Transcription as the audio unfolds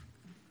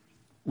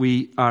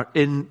We are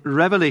in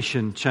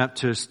Revelation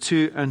chapters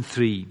 2 and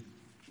 3.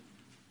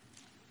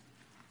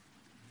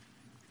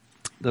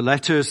 The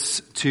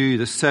letters to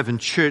the 7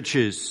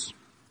 churches.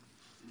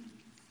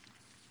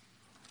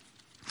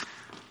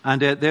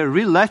 And they're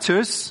real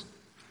letters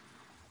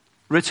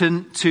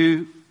written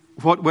to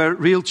what were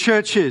real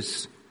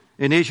churches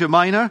in Asia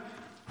Minor,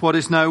 what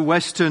is now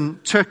Western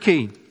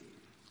Turkey.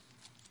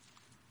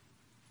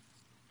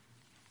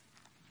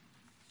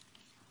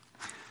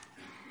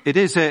 It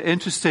is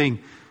interesting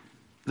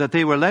that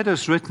they were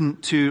letters written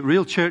to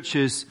real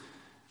churches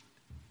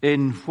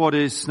in what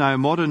is now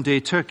modern-day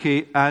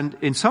Turkey, and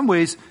in some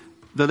ways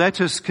the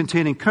letters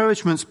contain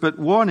encouragements but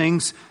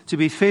warnings to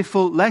be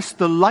faithful lest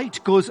the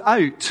light goes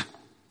out.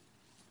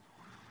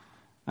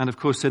 And of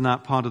course, in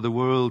that part of the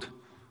world,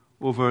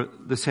 over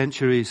the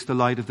centuries, the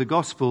light of the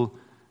gospel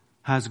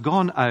has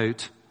gone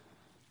out,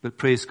 but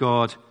praise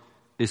God,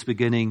 is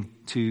beginning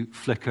to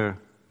flicker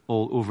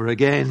all over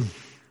again.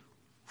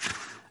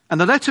 And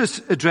the letters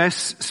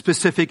address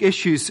specific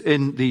issues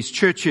in these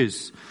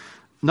churches.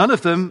 None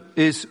of them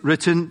is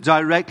written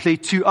directly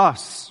to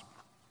us.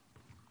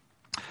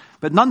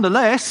 But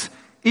nonetheless,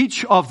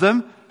 each of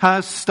them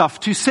has stuff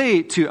to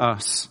say to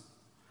us.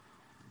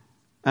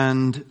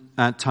 And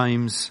at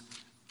times,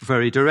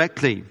 very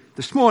directly.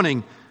 This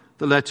morning,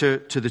 the letter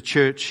to the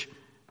church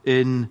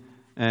in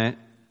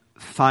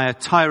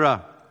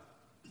Thyatira.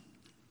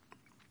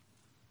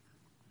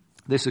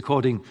 This,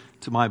 according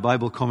to my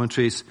Bible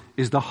commentaries,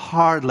 is the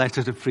hard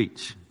letter to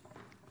preach.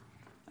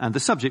 And the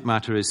subject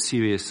matter is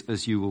serious,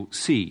 as you will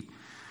see.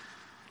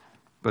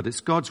 But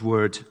it's God's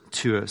word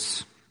to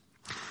us.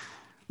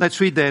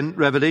 Let's read then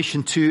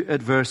Revelation 2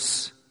 at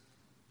verse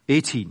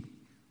 18.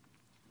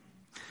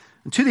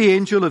 And to the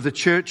angel of the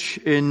church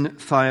in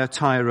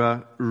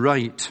Thyatira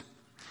write,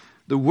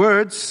 the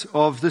words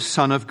of the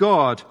Son of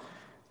God,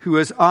 who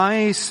has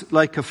eyes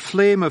like a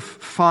flame of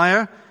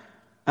fire,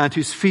 and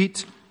whose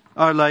feet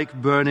are like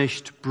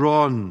burnished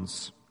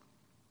bronze.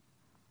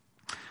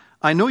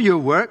 I know your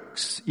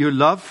works, your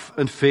love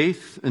and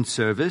faith and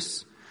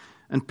service,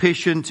 and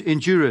patient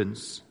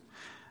endurance,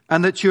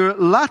 and that your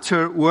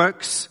latter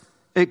works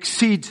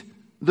exceed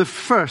the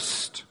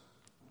first.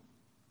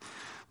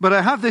 But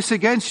I have this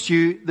against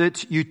you,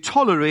 that you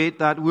tolerate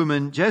that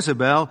woman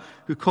Jezebel,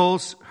 who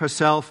calls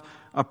herself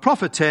a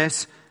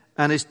prophetess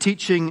and is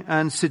teaching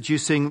and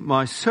seducing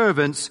my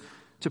servants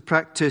to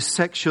practice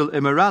sexual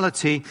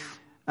immorality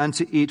and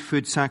to eat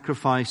food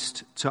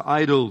sacrificed to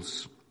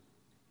idols.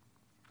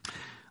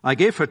 I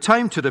gave her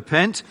time to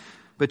repent,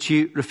 but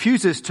she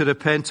refuses to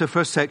repent of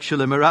her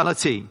sexual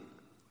immorality.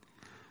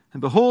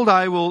 And behold,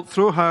 I will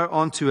throw her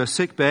onto a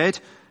sick bed,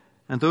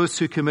 and those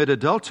who commit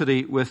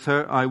adultery with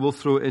her I will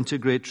throw into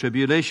great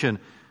tribulation,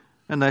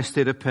 unless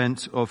they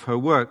repent of her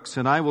works,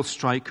 and I will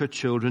strike her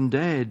children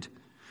dead.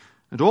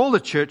 And all the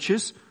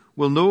churches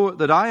will know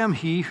that I am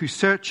he who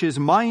searches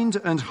mind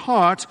and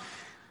heart,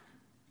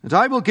 and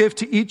I will give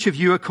to each of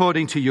you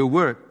according to your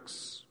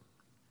works.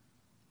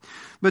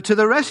 But to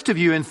the rest of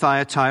you in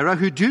Thyatira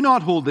who do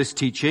not hold this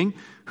teaching,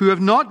 who have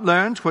not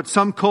learned what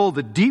some call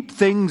the deep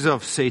things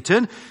of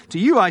Satan, to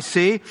you I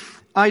say,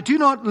 I do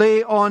not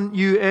lay on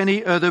you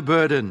any other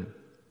burden.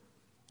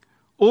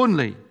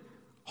 Only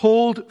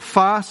hold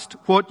fast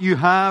what you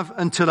have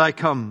until I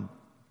come.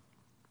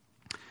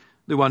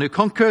 The one who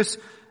conquers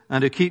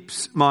and who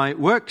keeps my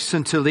works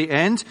until the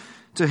end,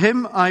 to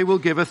him I will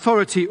give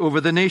authority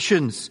over the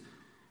nations,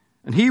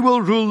 and he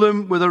will rule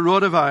them with a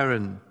rod of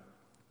iron,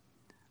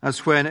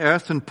 as when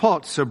earthen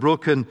pots are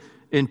broken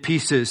in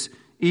pieces,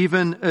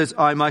 even as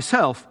I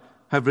myself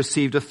have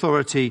received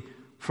authority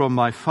from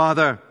my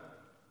Father.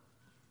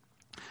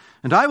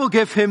 And I will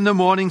give him the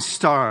morning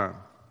star.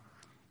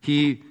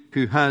 He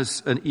who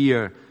has an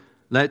ear,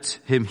 let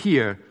him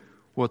hear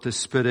what the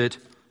Spirit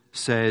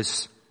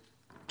says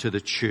to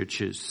the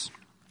churches.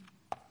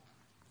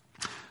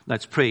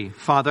 Let's pray.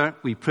 Father,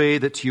 we pray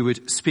that you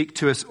would speak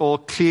to us all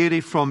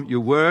clearly from your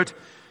word.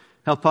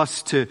 Help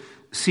us to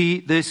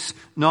see this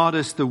not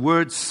as the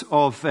words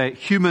of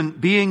human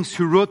beings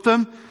who wrote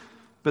them,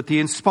 but the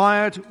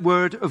inspired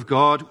word of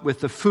God with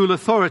the full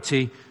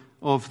authority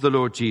of the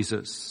Lord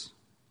Jesus.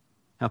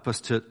 Help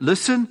us to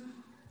listen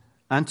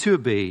and to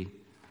obey,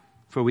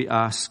 for we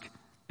ask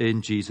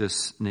in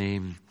Jesus'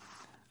 name.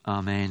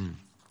 Amen.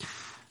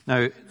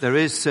 Now, there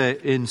is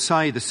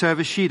inside the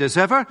service sheet, as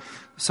ever,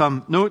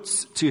 some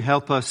notes to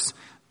help us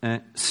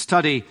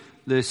study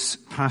this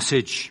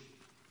passage.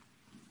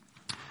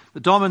 The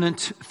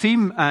dominant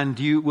theme, and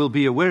you will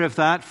be aware of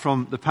that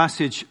from the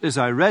passage as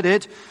I read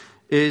it,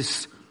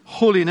 is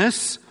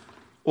holiness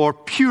or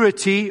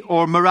purity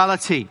or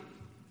morality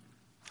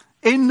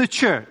in the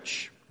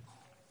church.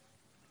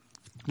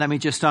 Let me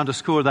just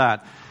underscore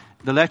that.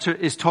 The letter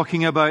is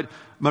talking about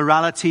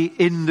morality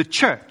in the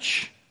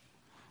church,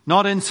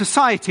 not in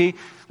society.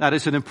 That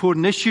is an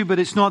important issue, but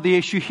it's not the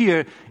issue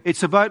here.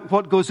 It's about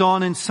what goes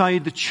on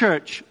inside the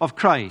church of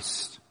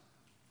Christ.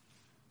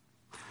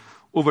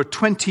 Over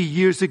 20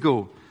 years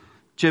ago,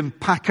 Jim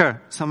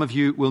Packer, some of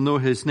you will know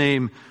his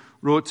name,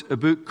 wrote a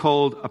book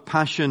called A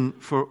Passion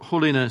for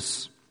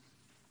Holiness.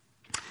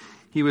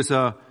 He was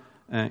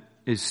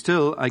is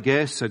still, I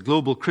guess, a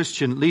global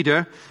Christian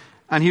leader.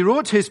 And he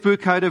wrote his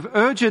book out of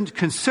urgent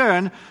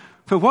concern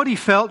for what he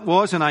felt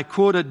was, and I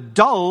quote, a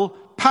dull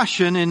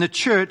passion in the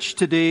church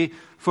today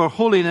for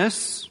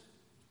holiness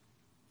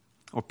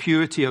or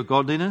purity or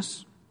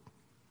godliness.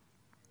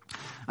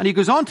 And he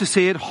goes on to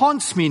say, it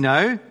haunts me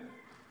now.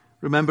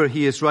 Remember,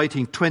 he is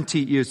writing 20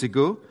 years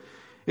ago.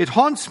 It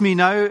haunts me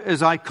now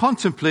as I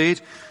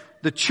contemplate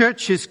the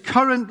church's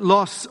current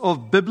loss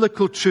of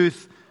biblical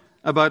truth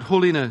about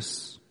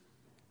holiness.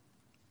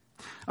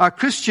 Our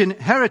Christian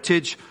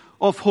heritage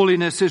of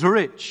holiness is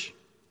rich.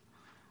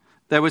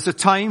 There was a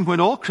time when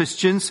all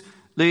Christians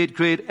laid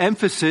great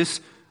emphasis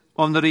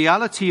on the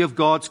reality of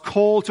God's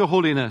call to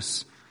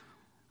holiness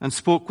and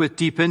spoke with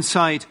deep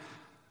insight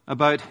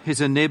about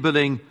his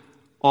enabling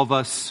of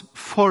us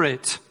for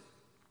it.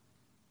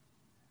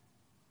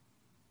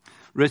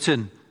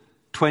 Written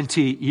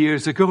 20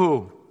 years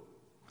ago.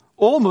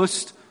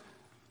 Almost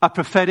a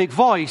prophetic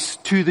voice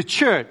to the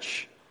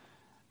church,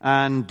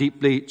 and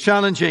deeply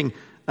challenging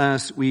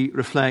as we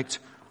reflect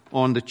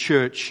on the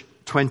church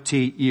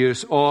 20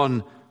 years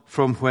on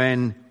from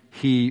when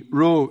he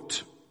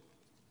wrote.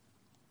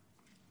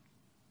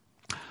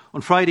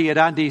 On Friday at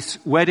Andy's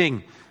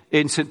wedding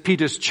in St.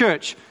 Peter's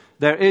Church,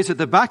 there is at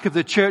the back of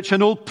the church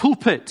an old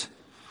pulpit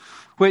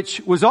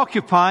which was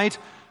occupied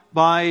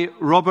by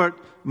Robert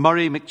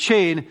Murray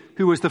McChain,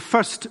 who was the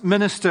first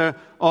minister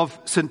of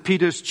St.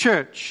 Peter's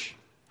Church.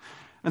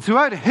 And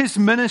throughout his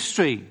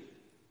ministry,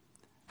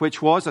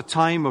 which was a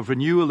time of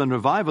renewal and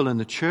revival in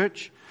the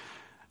church,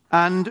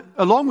 and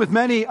along with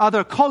many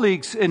other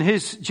colleagues in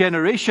his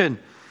generation,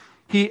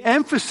 he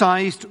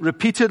emphasized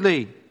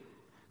repeatedly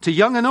to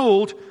young and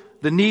old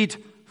the need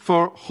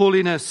for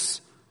holiness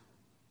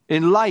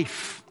in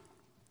life,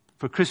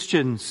 for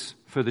Christians,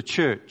 for the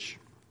church.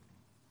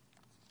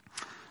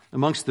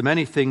 Amongst the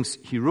many things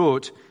he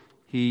wrote,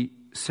 he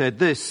said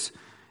this: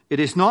 it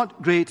is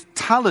not great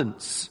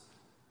talents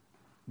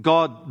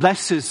God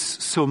blesses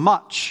so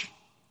much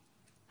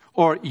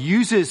or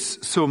uses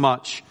so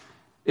much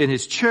in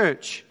his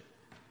church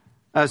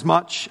as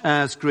much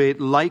as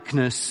great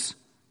likeness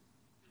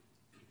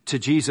to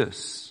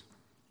Jesus.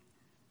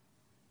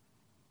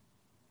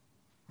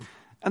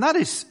 And that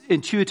is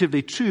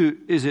intuitively true,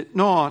 is it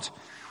not?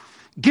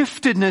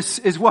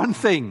 Giftedness is one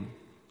thing.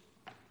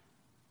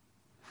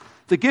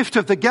 The gift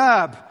of the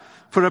gab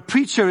for a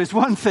preacher is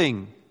one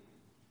thing.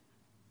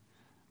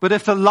 But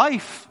if the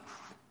life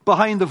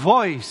behind the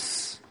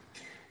voice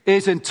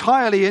is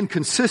entirely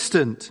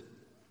inconsistent,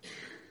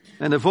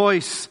 then the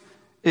voice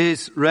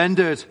is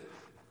rendered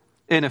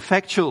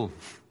ineffectual.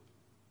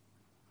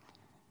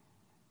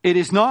 It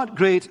is not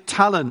great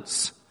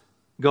talents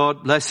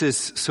God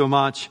blesses so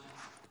much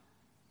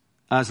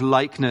as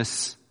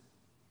likeness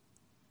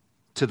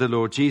to the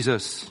Lord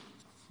Jesus.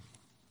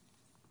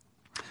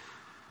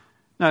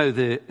 Now,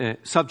 the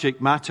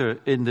subject matter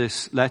in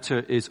this letter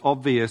is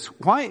obvious.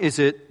 Why is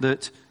it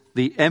that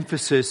the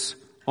emphasis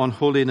on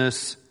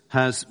holiness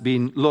has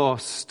been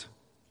lost?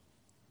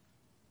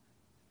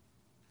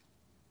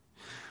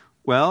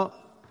 Well,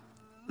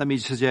 let me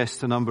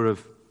suggest a number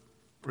of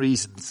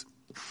reasons.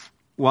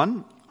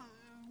 One,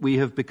 we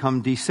have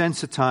become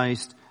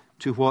desensitized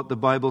to what the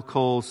Bible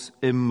calls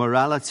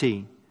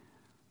immorality,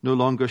 no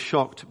longer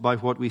shocked by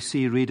what we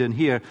see, read, and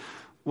hear.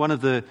 One of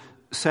the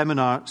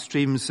seminar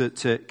streams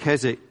at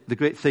Keswick, the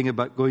great thing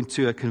about going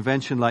to a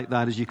convention like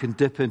that is you can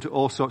dip into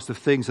all sorts of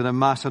things and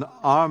amass an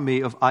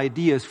army of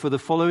ideas for the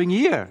following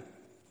year.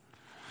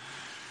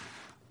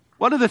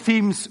 One of the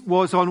themes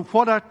was on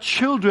what our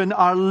children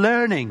are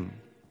learning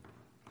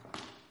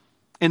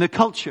in the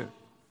culture.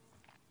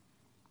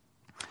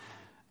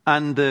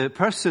 And the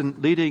person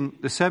leading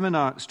the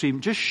seminar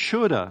stream just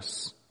showed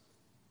us,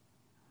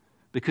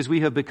 because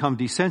we have become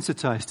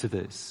desensitized to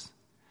this,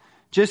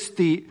 just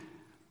the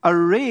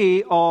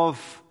array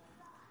of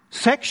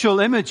sexual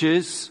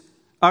images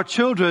our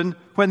children,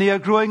 when they are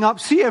growing up,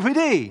 see every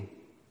day.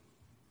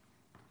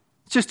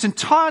 It's just an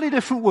entirely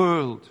different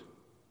world.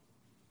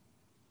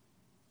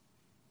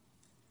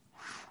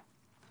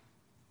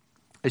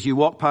 As you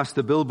walk past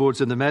the billboards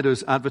in the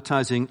meadows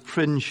advertising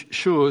fringe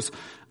shows,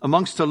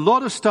 amongst a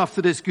lot of stuff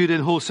that is good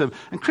and wholesome,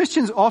 and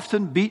Christians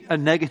often beat a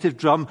negative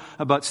drum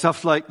about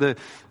stuff like the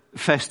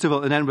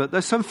festival in Edinburgh.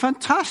 There's some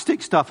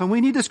fantastic stuff, and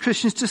we need as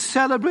Christians to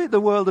celebrate the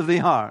world of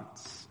the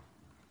arts.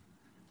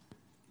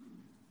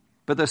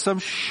 But there's some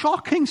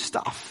shocking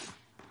stuff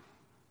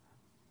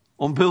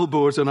on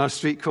billboards on our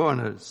street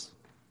corners.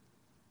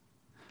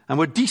 And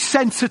we're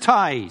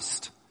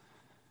desensitized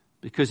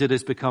because it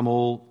has become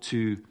all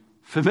too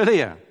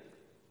familiar.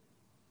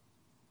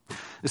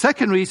 The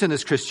second reason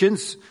as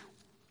Christians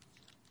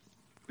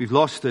we've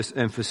lost this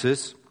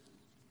emphasis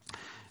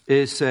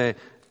is that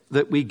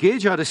we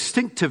gauge our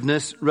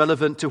distinctiveness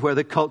relevant to where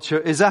the culture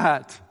is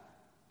at.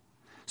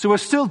 So we're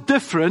still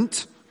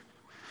different,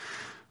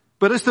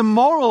 but as the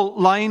moral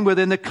line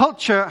within the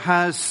culture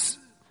has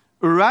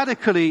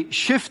radically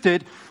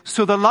shifted,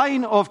 so the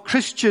line of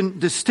Christian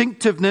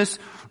distinctiveness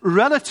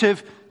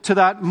relative to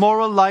that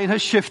moral line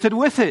has shifted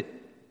with it.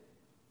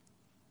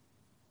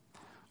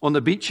 On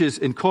the beaches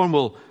in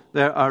Cornwall,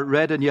 there are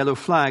red and yellow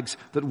flags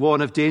that warn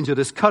of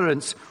dangerous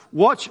currents.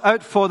 Watch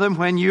out for them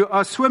when you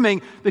are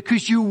swimming,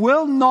 because you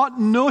will not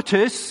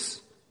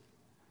notice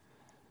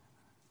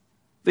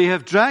they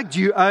have dragged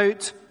you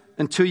out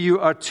until you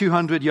are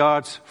 200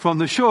 yards from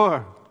the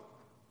shore.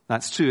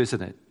 That's true,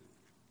 isn't it?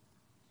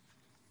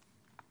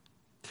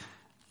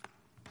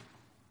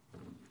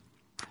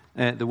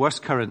 The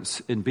worst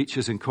currents in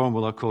beaches in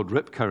Cornwall are called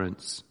rip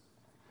currents.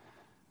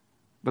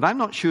 But I'm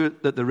not sure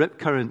that the rip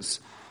currents,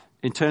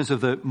 in terms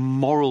of the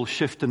moral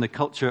shift in the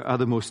culture, are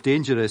the most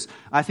dangerous.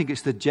 I think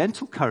it's the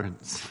gentle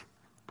currents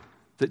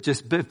that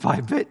just bit by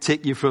bit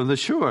take you from the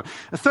shore.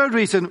 A third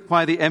reason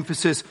why the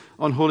emphasis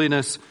on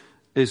holiness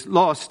is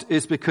lost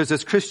is because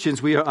as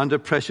Christians we are under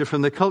pressure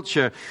from the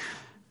culture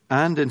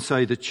and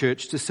inside the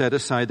church to set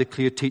aside the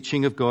clear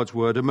teaching of God's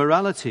word and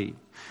morality.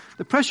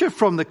 The pressure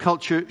from the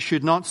culture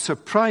should not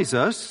surprise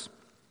us.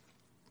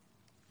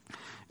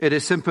 It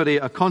is simply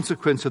a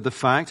consequence of the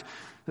fact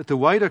that the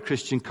wider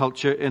Christian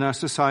culture in our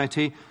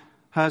society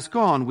has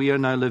gone. We are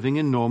now living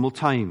in normal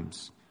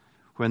times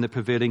when the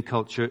prevailing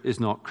culture is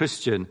not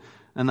Christian.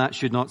 And that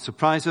should not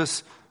surprise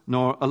us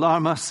nor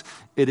alarm us.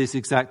 It is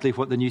exactly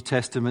what the New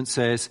Testament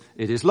says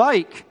it is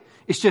like.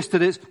 It's just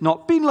that it's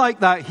not been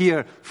like that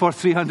here for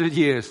 300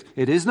 years.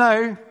 It is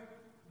now.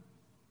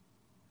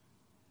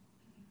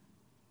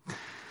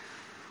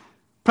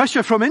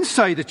 Pressure from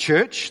inside the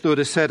church, though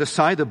to set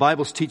aside the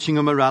Bible's teaching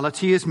on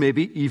morality, is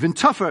maybe even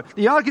tougher.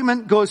 The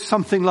argument goes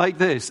something like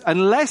this: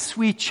 unless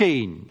we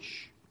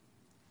change,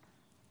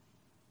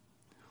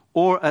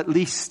 or at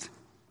least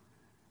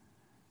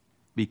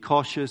be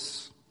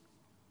cautious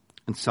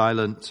and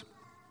silent,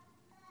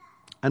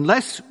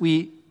 unless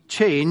we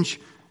change,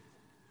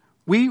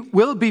 we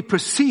will be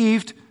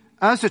perceived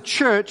as a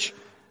church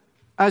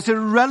as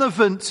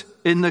irrelevant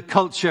in the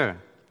culture.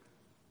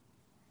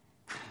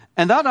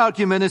 And that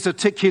argument is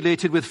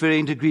articulated with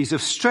varying degrees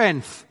of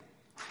strength.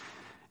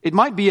 It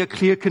might be a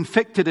clear,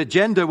 convicted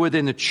agenda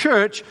within the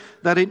church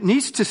that it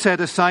needs to set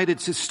aside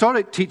its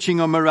historic teaching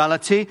on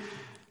morality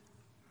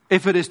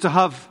if it is to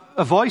have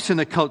a voice in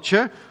the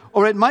culture,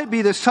 or it might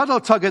be the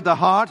subtle tug at the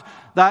heart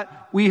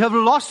that we have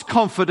lost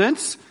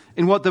confidence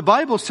in what the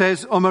Bible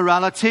says on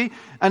morality,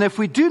 and if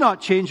we do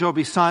not change or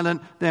be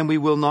silent, then we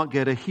will not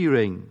get a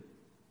hearing.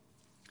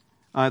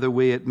 Either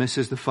way, it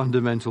misses the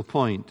fundamental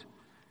point,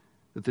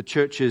 that the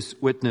church's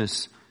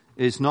witness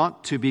is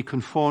not to be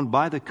conformed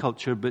by the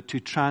culture, but to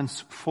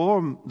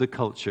transform the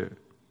culture.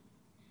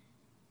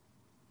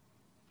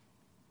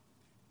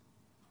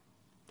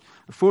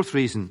 A fourth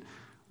reason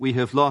we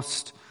have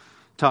lost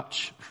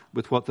touch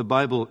with what the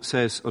Bible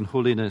says on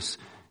holiness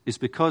is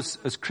because,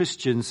 as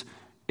Christians,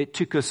 it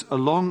took us a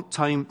long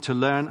time to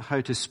learn how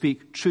to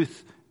speak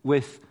truth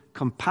with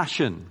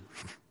compassion.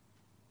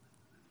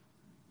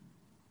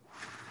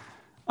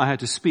 I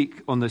had to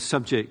speak on this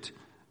subject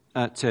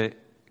at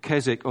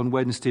Keswick on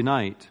Wednesday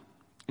night.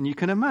 And you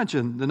can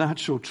imagine the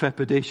natural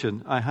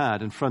trepidation I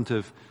had in front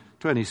of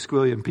 20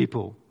 squillion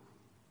people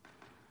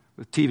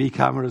with TV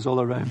cameras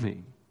all around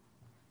me.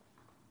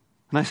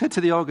 And I said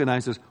to the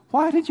organizers,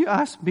 why did you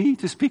ask me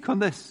to speak on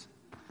this?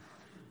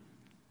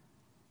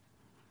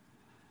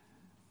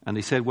 And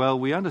they said, well,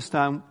 we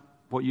understand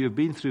what you have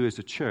been through as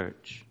a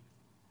church,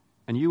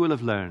 and you will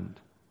have learned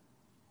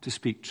to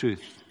speak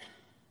truth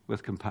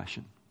with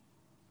compassion.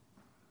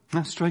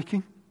 Isn't that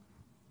striking?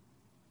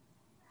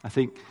 I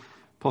think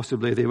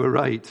possibly they were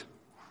right.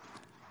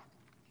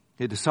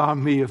 It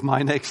disarmed me of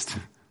my next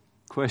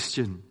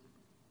question.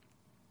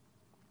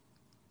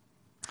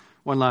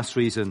 One last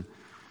reason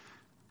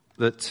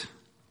that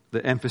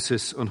the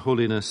emphasis on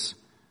holiness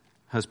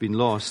has been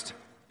lost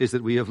is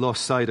that we have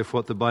lost sight of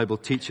what the Bible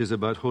teaches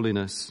about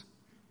holiness.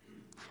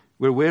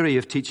 We're wary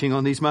of teaching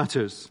on these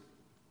matters.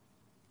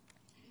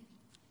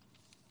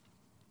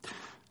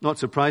 Not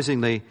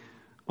surprisingly,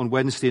 on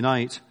Wednesday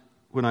night,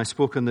 when I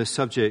spoke on this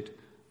subject,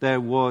 there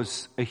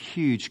was a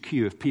huge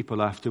queue of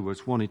people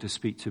afterwards wanting to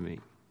speak to me.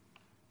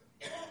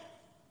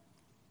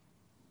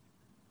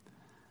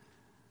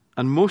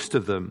 And most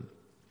of them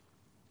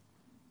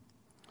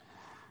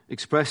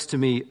expressed to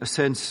me a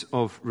sense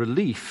of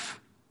relief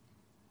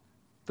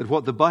that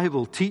what the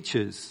Bible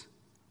teaches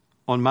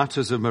on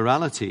matters of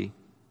morality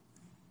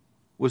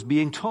was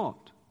being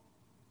taught.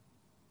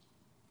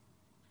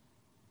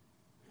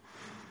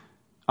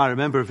 I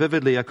remember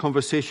vividly a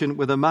conversation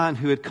with a man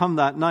who had come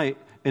that night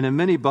in a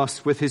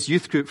minibus with his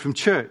youth group from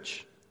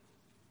church.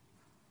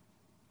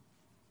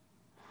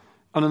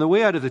 And on the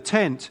way out of the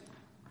tent,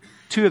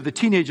 two of the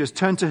teenagers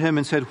turned to him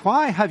and said,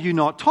 why have you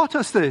not taught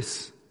us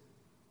this?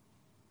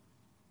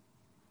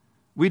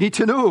 We need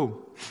to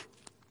know.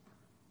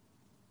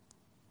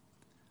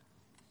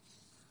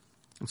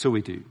 And so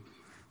we do.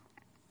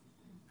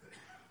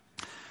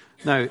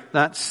 Now,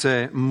 that's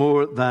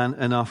more than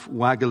enough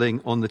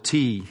waggling on the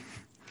tee.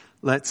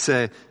 Let's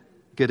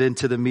get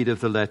into the meat of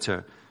the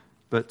letter.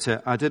 But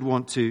I did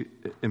want to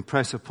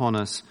impress upon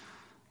us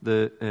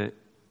the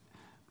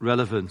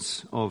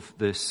relevance of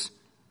this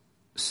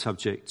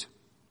subject.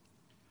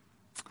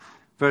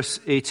 Verse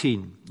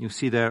 18, you'll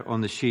see there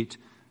on the sheet,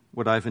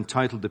 what I've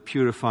entitled the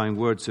purifying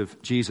words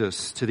of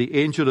Jesus. To the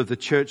angel of the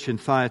church in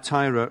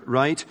Thyatira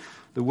write,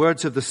 the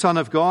words of the Son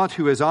of God,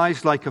 who has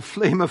eyes like a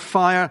flame of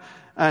fire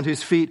and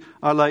whose feet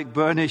are like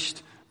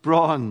burnished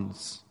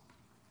bronze.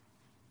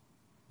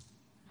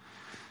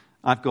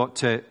 I've got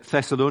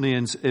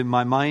Thessalonians in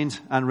my mind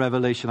and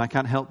Revelation. I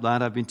can't help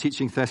that. I've been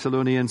teaching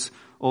Thessalonians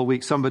all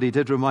week. Somebody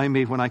did remind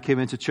me when I came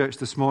into church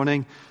this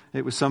morning.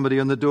 It was somebody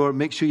on the door.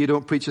 Make sure you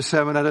don't preach a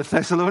sermon out of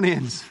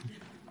Thessalonians.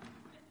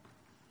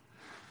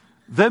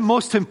 The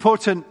most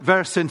important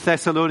verse in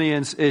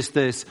Thessalonians is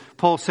this.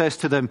 Paul says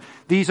to them,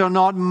 these are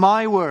not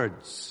my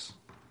words,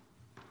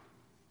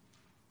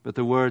 but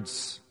the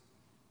words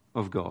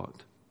of God.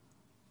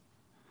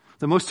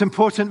 The most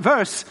important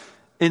verse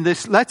in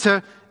this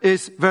letter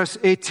is verse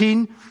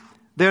 18.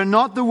 They're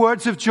not the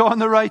words of John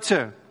the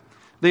writer.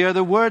 They are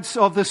the words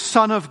of the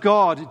Son of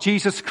God,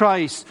 Jesus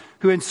Christ,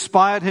 who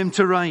inspired him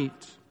to write.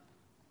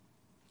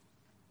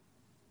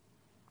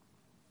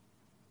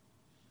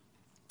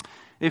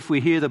 If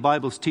we hear the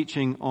Bible's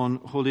teaching on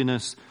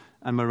holiness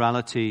and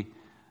morality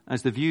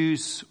as the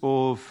views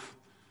of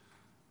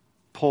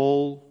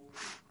Paul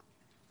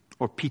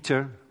or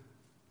Peter,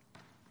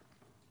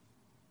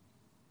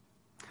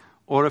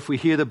 or if we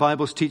hear the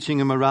Bible's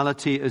teaching on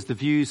morality as the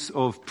views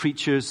of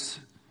preachers,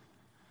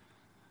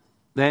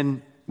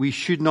 then we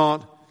should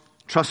not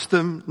trust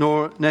them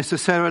nor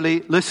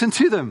necessarily listen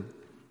to them.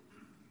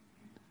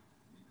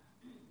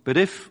 But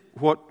if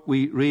what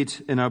we read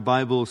in our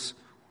Bibles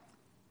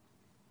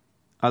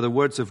are the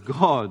words of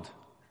God,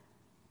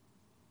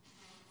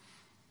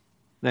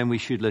 then we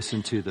should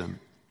listen to them.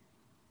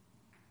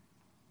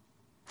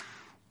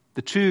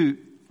 The true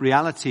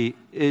reality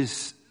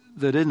is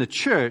that in the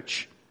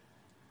church,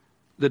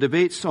 the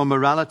debates on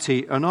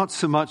morality are not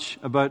so much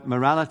about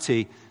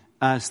morality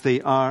as they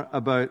are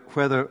about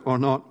whether or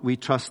not we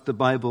trust the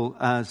Bible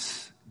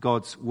as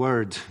God's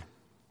Word.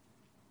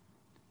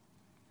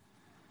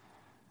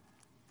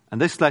 And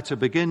this letter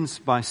begins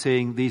by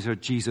saying these are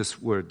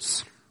Jesus'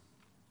 words.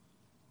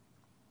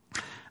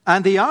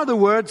 And they are the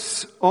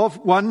words of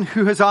one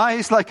who has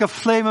eyes like a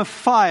flame of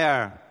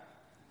fire.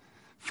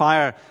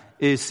 Fire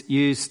is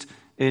used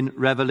in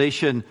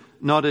Revelation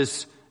not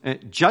as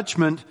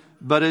judgment,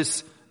 but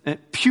as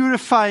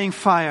purifying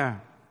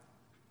fire.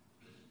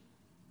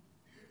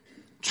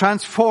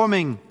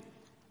 Transforming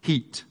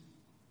heat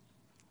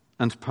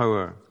and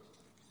power.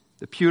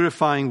 The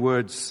purifying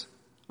words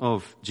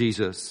of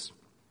Jesus.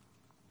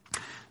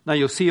 Now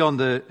you'll see on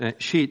the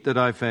sheet that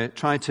I've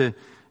tried to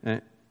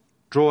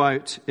draw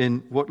out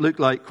in what look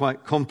like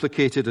quite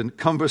complicated and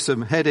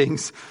cumbersome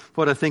headings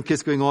what I think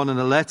is going on in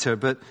the letter,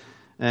 but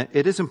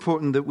it is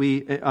important that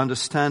we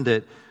understand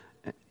it.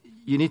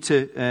 You need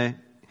to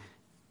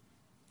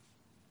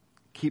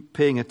keep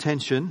paying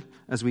attention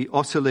as we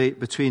oscillate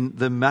between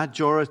the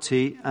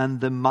majority and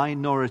the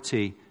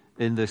minority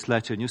in this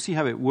letter. And you'll see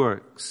how it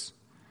works.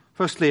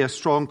 Firstly, a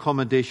strong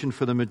commendation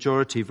for the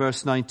majority.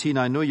 Verse 19,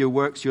 I know your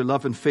works, your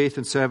love and faith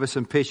and service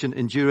and patient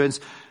endurance,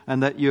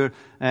 and that your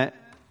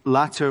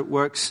latter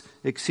works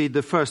exceed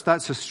the first.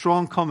 That's a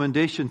strong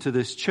commendation to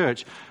this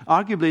church.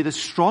 Arguably the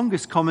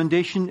strongest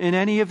commendation in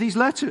any of these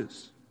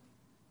letters.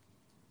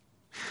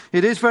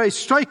 It is very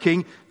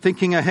striking,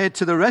 thinking ahead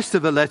to the rest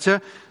of the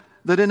letter,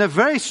 that in a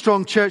very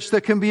strong church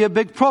there can be a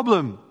big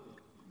problem.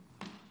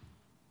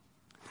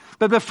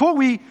 But before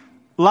we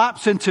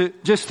lapse into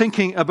just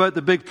thinking about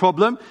the big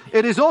problem,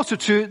 it is also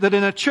true that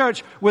in a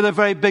church with a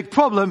very big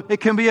problem, it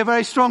can be a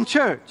very strong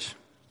church.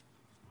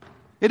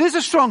 It is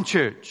a strong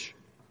church.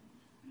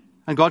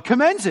 And God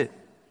commends it.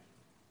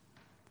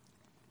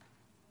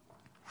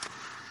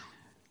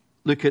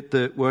 Look at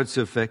the words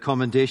of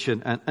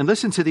commendation and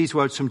listen to these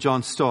words from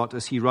John Stott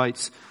as he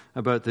writes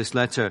about this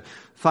letter.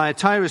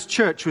 Thyatira's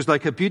church was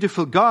like a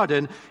beautiful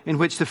garden in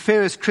which the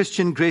fairest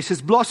Christian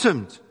graces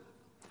blossomed.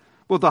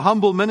 Both the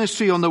humble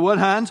ministry on the one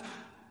hand,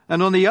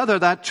 and on the other,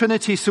 that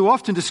trinity so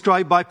often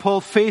described by Paul,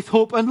 faith,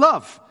 hope, and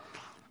love.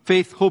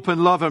 Faith, hope,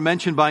 and love are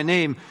mentioned by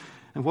name.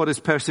 And what is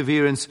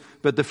perseverance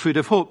but the fruit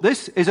of hope?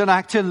 This is an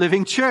active,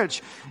 living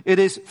church. It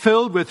is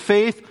filled with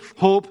faith,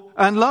 hope,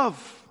 and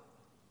love.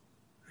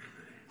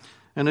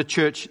 And a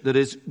church that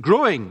is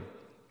growing.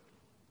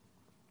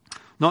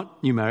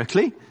 Not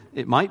numerically,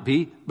 it might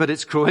be, but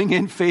it's growing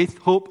in faith,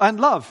 hope, and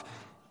love.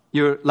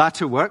 Your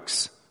latter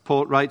works,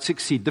 Paul writes,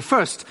 exceed the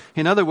first.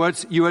 In other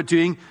words, you are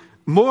doing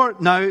more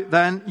now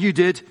than you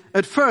did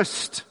at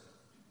first.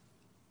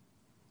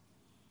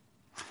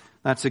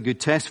 That's a good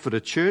test for a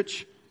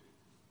church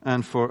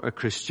and for a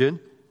Christian,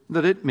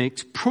 that it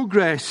makes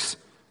progress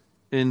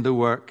in the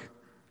work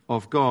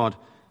of God.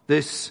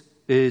 This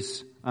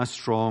is a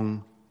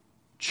strong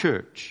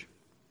church.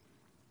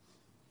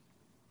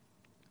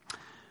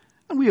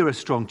 And we are a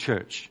strong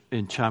church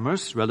in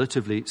Chalmers,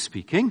 relatively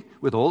speaking,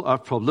 with all our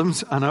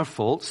problems and our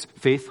faults.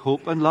 Faith,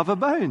 hope, and love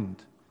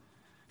abound.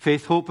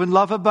 Faith, hope, and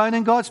love abound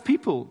in God's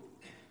people.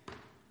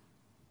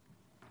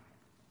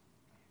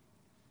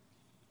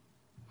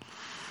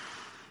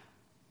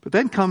 But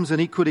then comes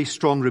an equally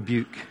strong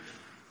rebuke.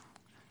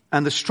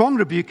 And the strong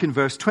rebuke in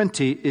verse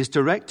 20 is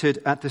directed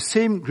at the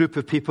same group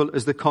of people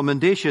as the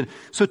commendation.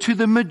 So to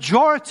the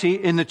majority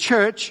in the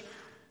church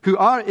who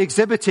are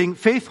exhibiting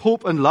faith,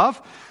 hope, and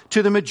love,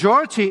 to the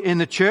majority in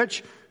the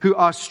church who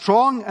are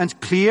strong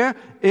and clear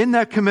in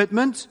their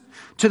commitment,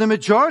 to the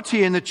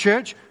majority in the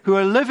church who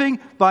are living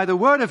by the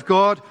word of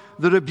God,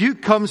 the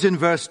rebuke comes in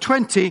verse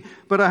 20,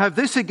 but I have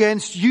this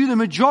against you, the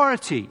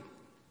majority,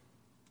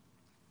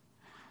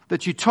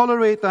 that you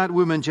tolerate that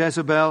woman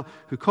Jezebel,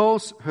 who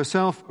calls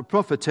herself a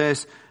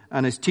prophetess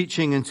and is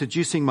teaching and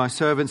seducing my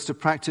servants to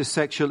practice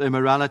sexual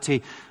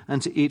immorality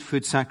and to eat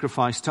food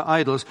sacrificed to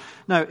idols.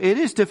 Now, it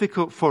is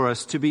difficult for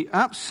us to be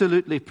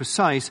absolutely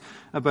precise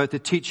about the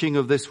teaching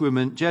of this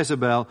woman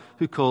Jezebel,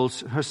 who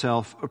calls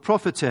herself a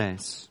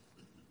prophetess.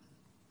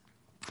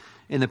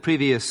 In the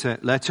previous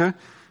letter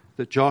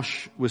that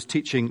Josh was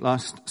teaching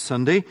last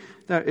Sunday,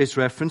 there is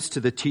reference to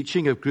the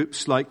teaching of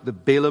groups like the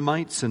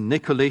Balaamites and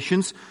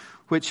Nicolaitans,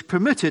 which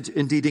permitted,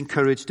 indeed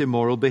encouraged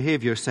immoral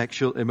behavior,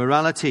 sexual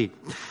immorality.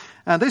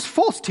 And this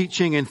false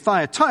teaching in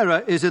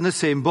Thyatira is in the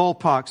same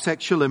ballpark,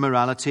 sexual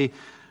immorality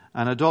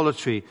and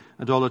idolatry.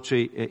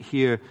 Idolatry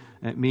here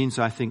means,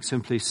 I think,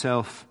 simply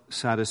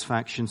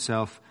self-satisfaction,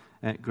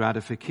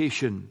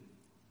 self-gratification.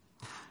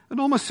 And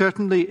almost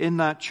certainly in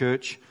that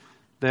church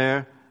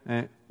there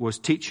was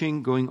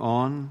teaching going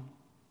on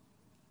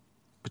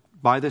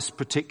by this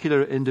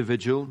particular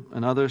individual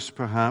and others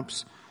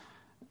perhaps,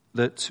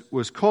 that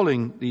was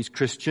calling these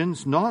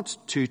Christians not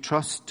to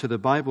trust to the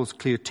Bible's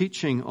clear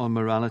teaching on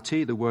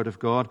morality, the Word of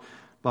God,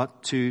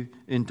 but to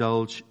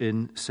indulge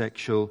in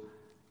sexual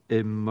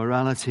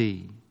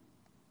immorality.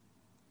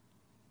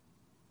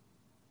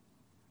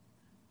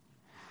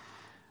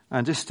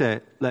 And just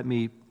let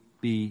me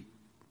be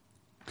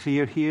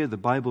clear here, the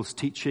Bible's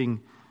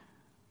teaching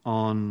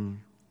on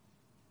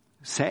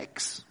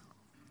sex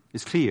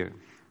is clear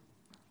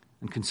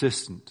and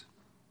consistent.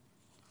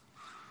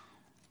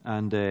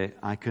 And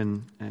I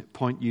can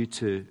point you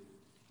to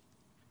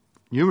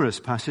numerous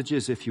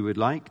passages, if you would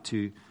like,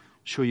 to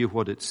show you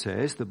what it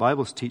says. The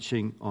Bible's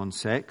teaching on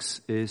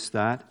sex is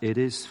that it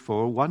is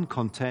for one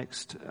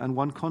context and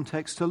one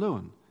context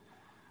alone.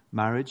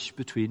 Marriage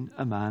between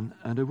a man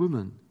and a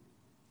woman.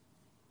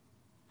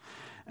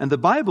 And the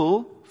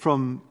Bible,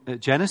 from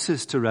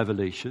Genesis to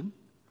Revelation,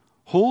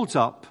 holds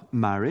up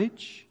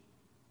marriage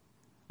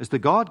as the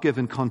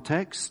God-given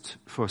context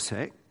for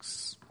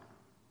sex.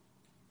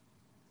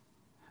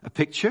 A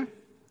picture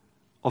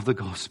of the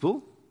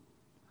gospel,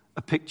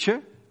 a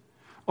picture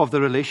of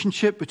the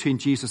relationship between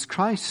Jesus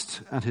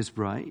Christ and his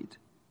bride.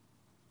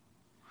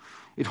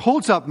 It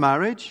holds up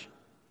marriage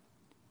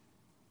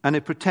and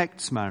it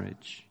protects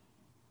marriage.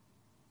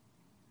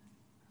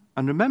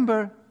 And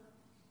remember,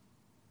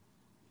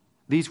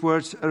 these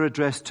words are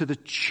addressed to the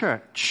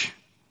church.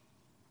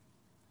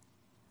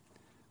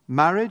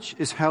 Marriage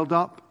is held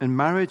up and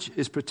marriage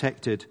is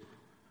protected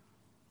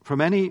from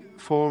any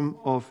form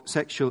of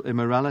sexual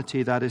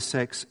immorality, that is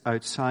sex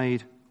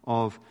outside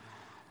of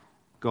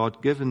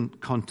God-given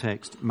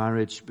context,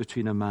 marriage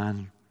between a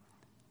man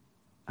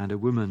and a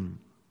woman.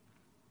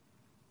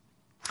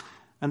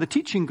 And the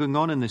teaching going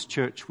on in this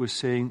church was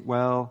saying,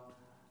 well,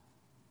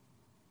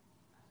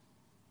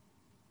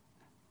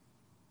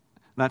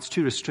 that's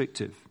too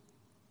restrictive.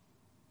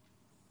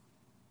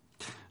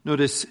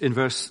 Notice in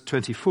verse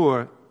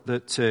 24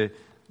 that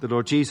the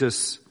Lord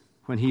Jesus,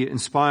 when he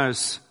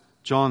inspires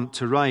John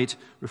to write,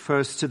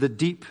 refers to the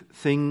deep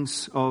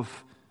things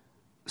of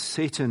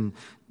Satan,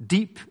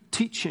 deep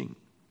teaching.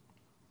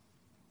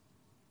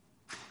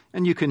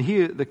 And you can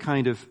hear the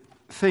kind of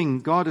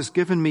thing, God has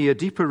given me a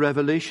deeper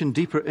revelation,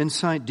 deeper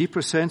insight,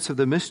 deeper sense of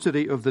the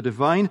mystery of the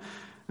divine.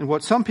 And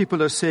what some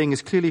people are saying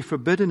is clearly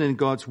forbidden in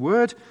God's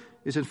word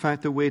is in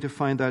fact the way to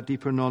find that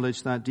deeper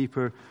knowledge, that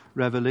deeper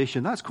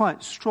revelation. That's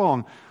quite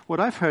strong. What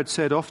I've heard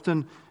said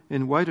often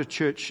in wider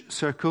church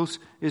circles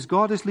is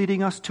God is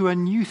leading us to a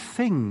new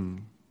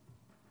thing.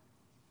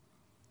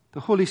 The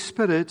Holy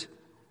Spirit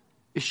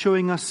is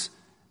showing us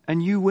a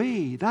new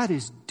way. That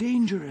is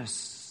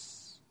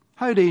dangerous.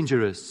 How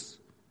dangerous?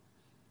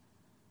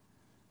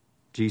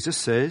 Jesus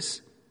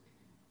says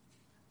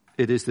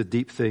it is the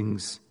deep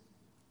things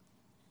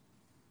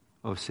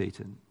of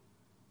Satan.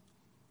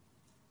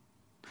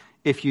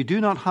 If you do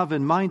not have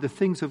in mind the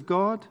things of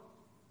God,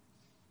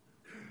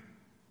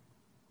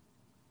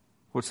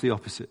 what's the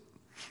opposite?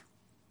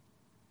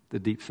 The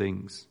deep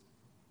things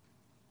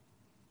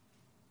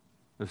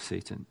of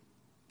Satan.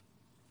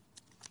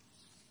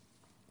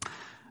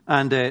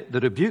 And the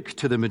rebuke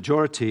to the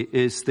majority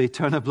is they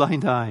turn a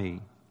blind eye.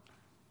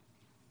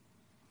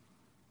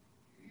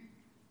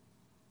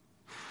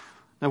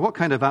 Now, what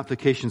kind of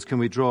applications can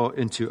we draw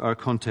into our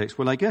context?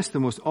 Well, I guess the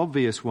most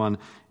obvious one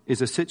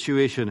is a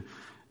situation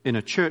in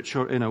a church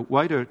or in a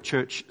wider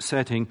church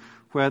setting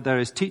where there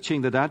is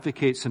teaching that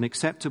advocates an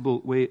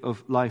acceptable way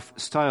of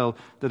lifestyle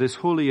that is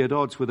wholly at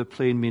odds with the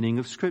plain meaning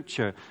of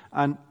Scripture.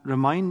 And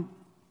remind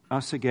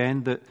us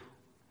again that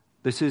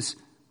this is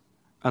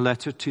a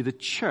letter to the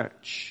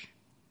church.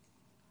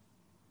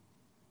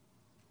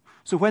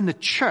 So when the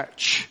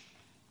church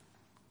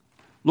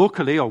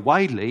locally or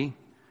widely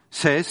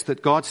says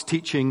that God's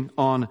teaching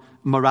on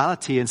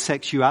morality and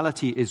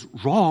sexuality is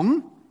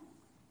wrong,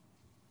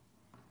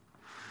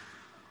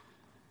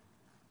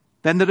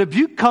 then the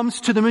rebuke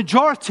comes to the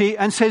majority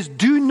and says,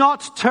 do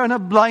not turn a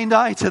blind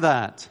eye to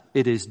that.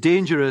 It is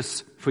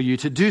dangerous for you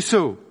to do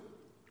so.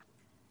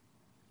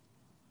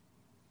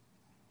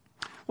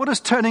 What does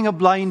turning a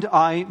blind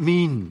eye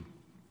mean?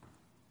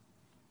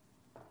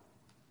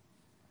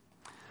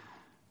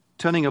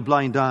 Turning a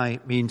blind eye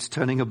means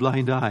turning a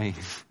blind eye.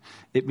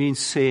 It means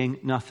saying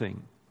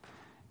nothing.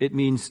 It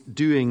means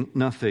doing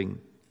nothing.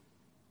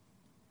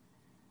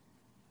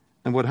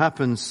 And what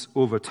happens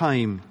over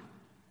time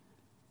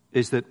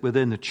is that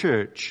within the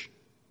church,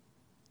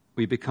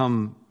 we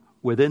become,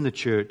 within the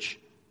church,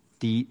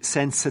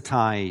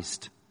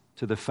 desensitized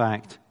to the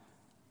fact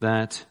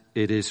that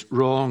it is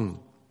wrong.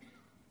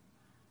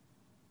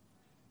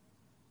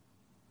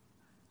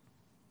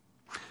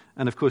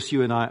 And of course,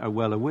 you and I are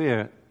well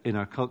aware in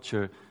our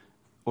culture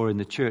or in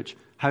the church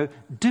how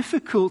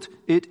difficult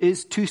it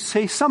is to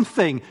say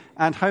something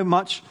and how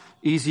much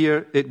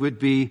easier it would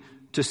be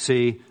to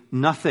say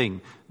nothing.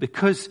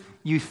 Because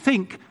you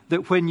think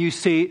that when you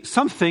say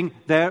something,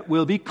 there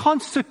will be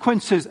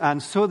consequences,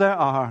 and so there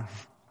are.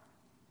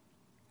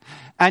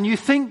 And you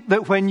think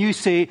that when you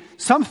say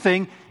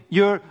something,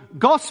 your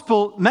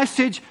gospel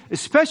message,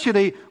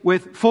 especially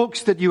with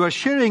folks that you are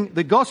sharing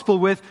the gospel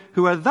with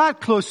who are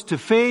that close to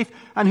faith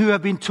and who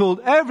have been told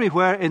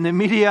everywhere in the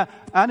media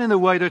and in the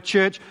wider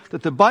church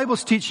that the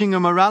Bible's teaching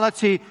on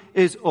morality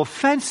is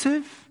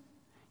offensive,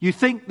 you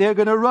think they're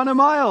going to run a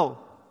mile.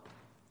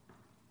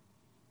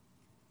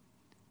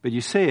 But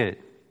you say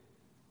it,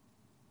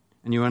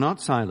 and you are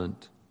not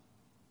silent.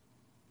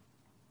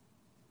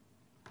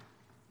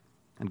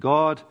 And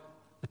God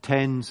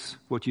attends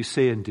what you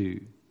say and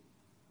do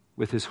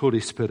with His Holy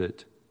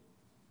Spirit.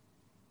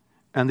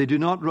 And they do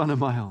not run a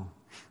mile.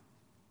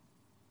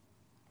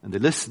 And they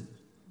listen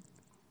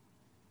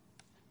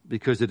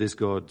because it is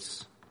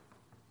God's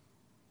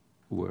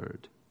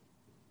word.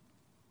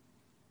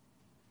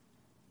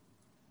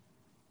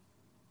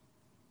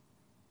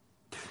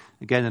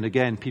 Again and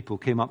again, people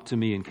came up to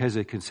me in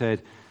Keswick and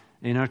said,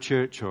 in our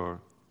church or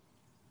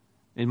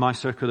in my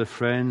circle of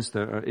friends,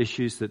 there are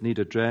issues that need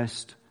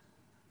addressed.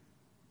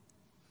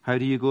 How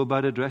do you go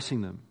about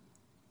addressing them?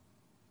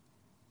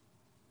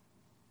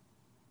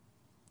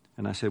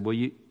 And I said, well,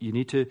 you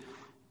need to.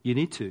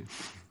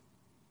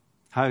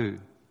 How?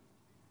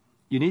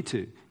 You need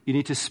to. You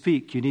need to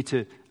speak. You need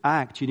to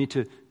act. You need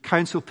to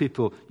counsel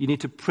people. You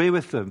need to pray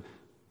with them.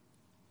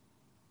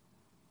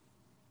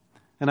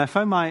 And I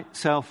found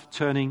myself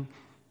turning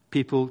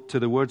people to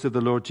the words of the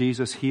Lord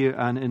Jesus here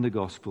and in the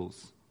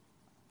Gospels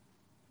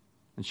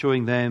and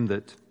showing them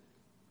that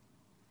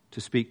to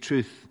speak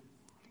truth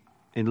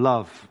in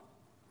love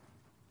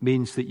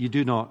means that you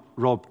do not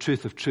rob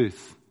truth of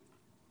truth,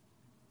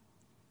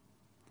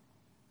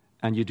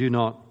 and you do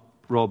not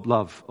rob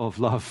love of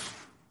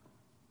love.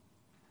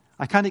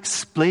 I can't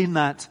explain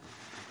that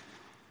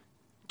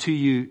to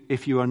you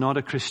if you are not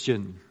a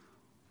Christian.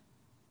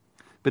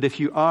 But if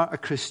you are a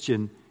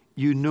Christian,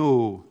 you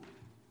know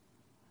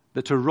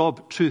that to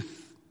rob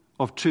truth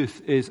of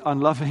truth is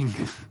unloving.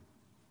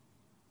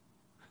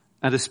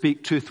 And to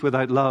speak truth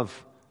without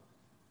love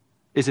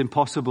is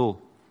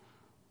impossible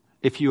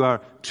if you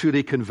are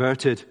truly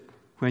converted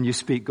when you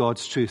speak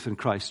God's truth and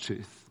Christ's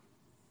truth.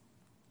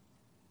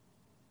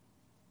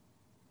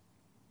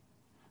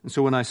 And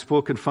so when I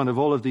spoke in front of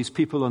all of these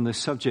people on this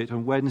subject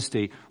on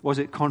Wednesday, was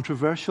it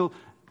controversial?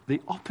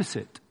 The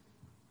opposite.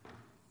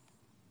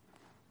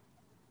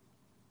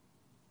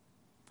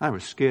 I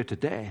was scared to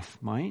death,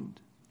 mind.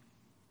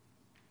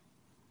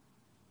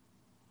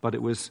 But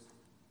it was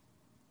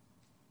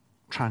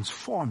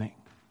transforming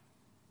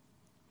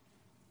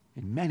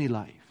in many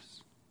lives.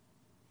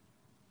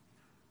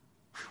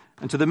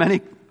 And to the many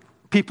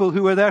people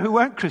who were there who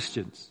weren't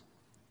Christians,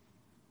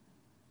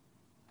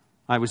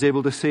 I was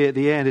able to say at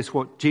the end, it's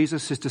what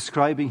Jesus is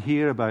describing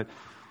here about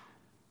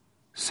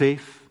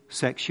safe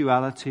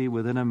sexuality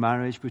within a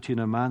marriage between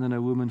a man and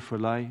a woman for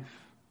life.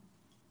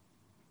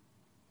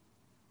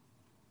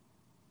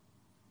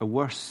 A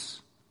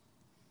worse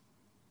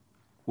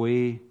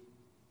way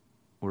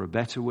or a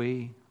better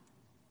way,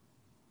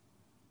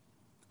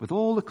 with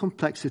all the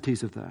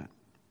complexities of that.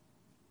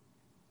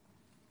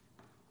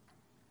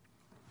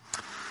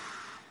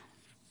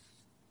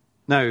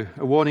 Now,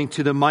 a warning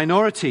to the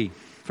minority.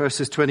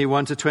 Verses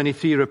 21 to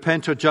 23,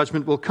 repent or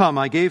judgment will come.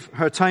 I gave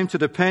her time to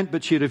repent,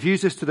 but she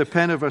refuses to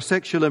repent of her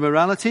sexual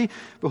immorality.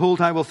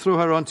 Behold, I will throw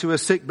her onto a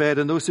sickbed,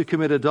 and those who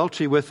commit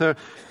adultery with her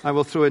I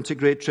will throw into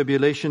great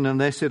tribulation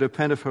unless they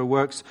repent of her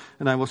works,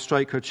 and I will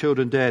strike her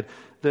children dead.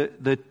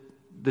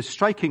 The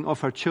striking of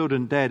her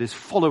children dead is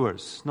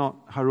followers, not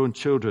her own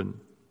children.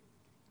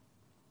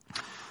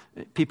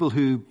 People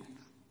who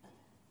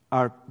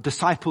are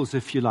disciples,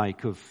 if you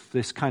like, of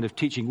this kind of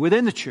teaching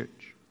within the church.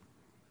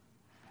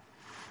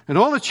 And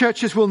all the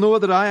churches will know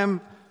that I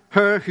am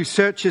her who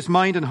searches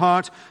mind and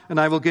heart, and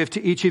I will give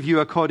to each of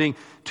you according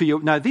to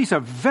your... Now, these are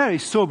very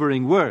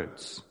sobering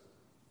words.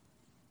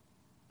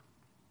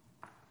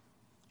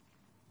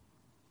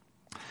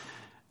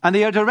 And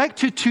they are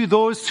directed to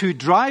those who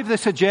drive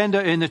this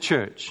agenda in the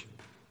church.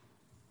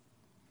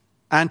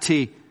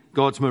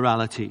 Anti-God's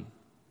morality.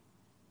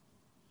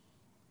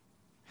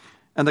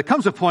 And there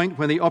comes a point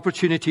when the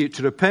opportunity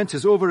to repent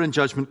is over and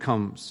judgment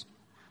comes.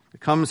 There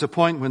comes a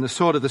point when the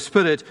sword of the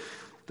Spirit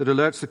that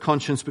alerts the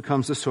conscience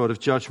becomes the sword of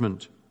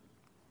judgment.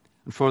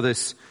 And for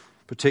this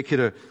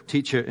particular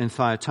teacher in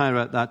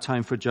Thyatira, that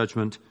time for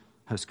judgment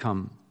has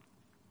come.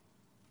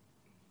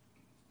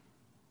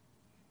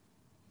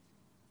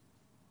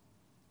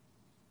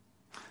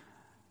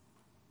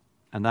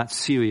 And that's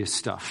serious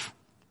stuff.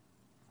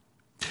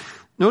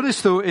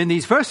 Notice, though, in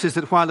these verses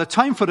that while the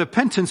time for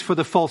repentance for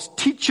the false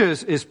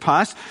teachers is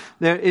past,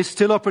 there is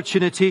still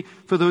opportunity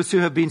for those who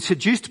have been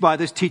seduced by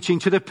this teaching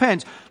to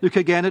repent. Look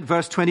again at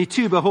verse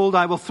 22. Behold,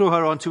 I will throw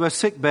her onto a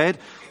sick bed,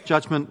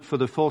 judgment for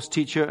the false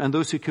teacher, and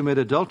those who commit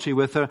adultery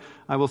with her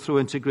I will throw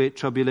into great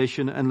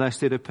tribulation unless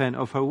they repent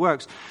of her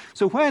works.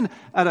 So when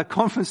at a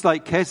conference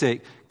like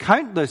Keswick,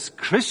 countless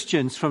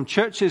Christians from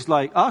churches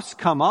like us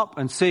come up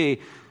and say,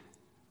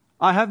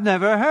 I have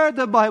never heard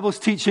the Bible's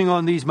teaching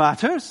on these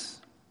matters.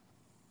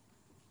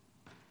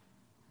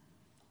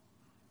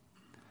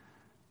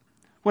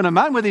 When a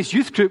man with his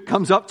youth group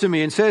comes up to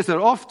me and says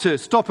they're off to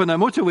stop in a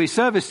motorway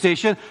service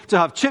station to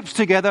have chips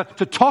together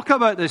to talk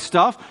about this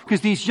stuff, because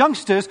these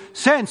youngsters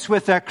sense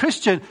with their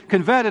Christian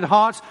converted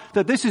hearts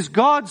that this is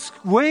God's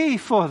way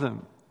for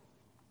them,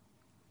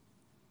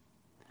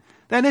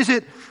 then is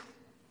it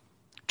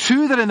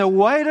true that in the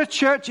wider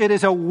church it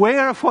is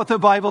aware of what the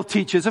Bible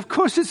teaches? Of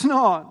course it's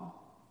not.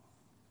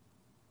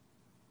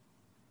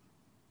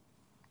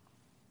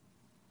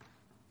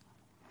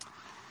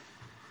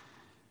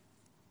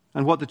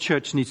 And what the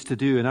church needs to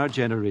do in our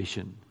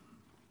generation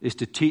is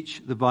to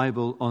teach the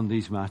Bible on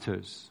these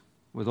matters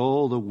with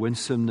all the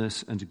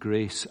winsomeness and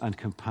grace and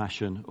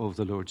compassion of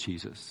the Lord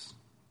Jesus.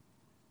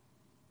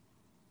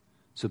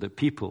 So that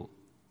people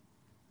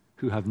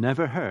who have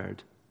never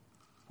heard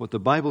what the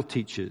Bible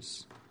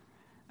teaches,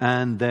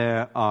 and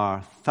there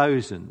are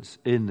thousands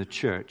in the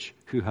church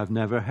who have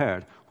never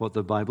heard what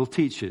the Bible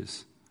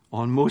teaches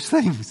on most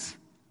things,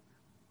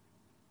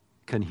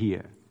 can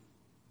hear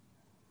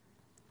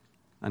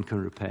and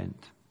can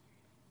repent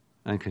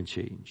and can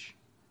change.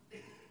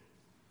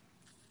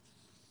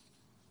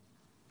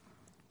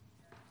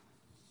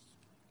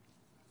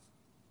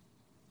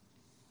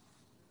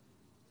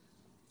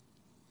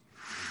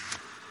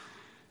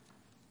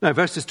 Now,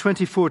 verses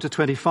 24 to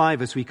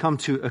 25, as we come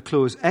to a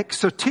close,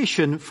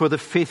 exhortation for the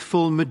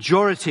faithful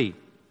majority.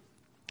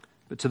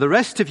 But to the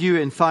rest of you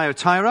in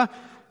Thyatira,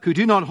 who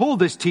do not hold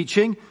this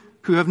teaching,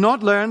 who have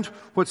not learned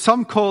what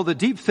some call the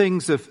deep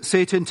things of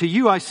Satan, to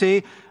you I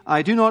say,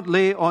 I do not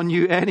lay on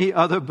you any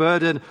other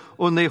burden,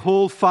 only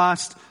hold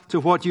fast to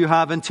what you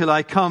have until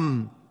I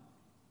come.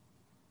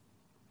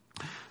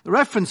 The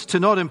reference to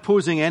not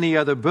imposing any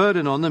other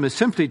burden on them is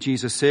simply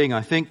Jesus saying,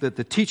 I think that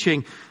the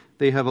teaching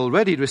they have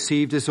already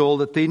received is all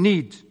that they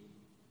need.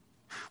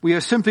 We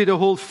are simply to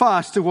hold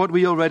fast to what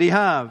we already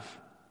have.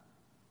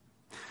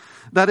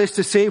 That is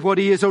to say, what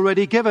he has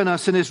already given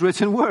us in his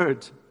written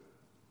word.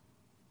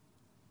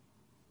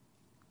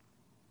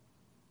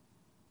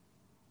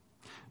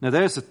 Now,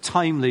 there's a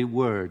timely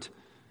word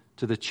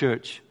to the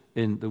church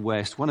in the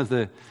West. One of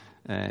the,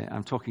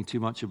 I'm talking too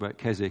much about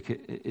Keswick.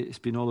 It's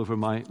been all over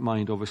my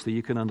mind, obviously.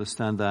 You can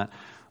understand that.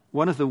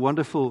 One of the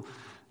wonderful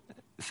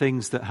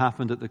things that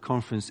happened at the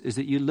conference is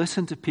that you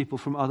listen to people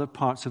from other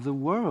parts of the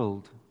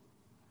world.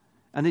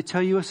 And they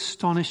tell you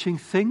astonishing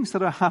things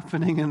that are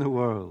happening in the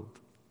world.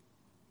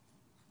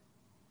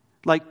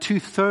 Like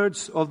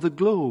 2/3 of the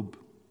globe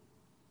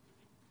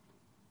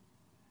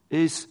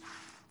is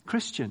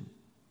Christian.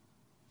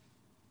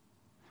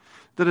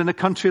 That in a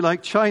country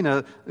like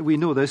China, we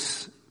know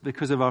this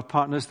because of our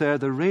partners there,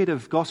 the rate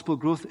of gospel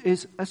growth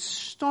is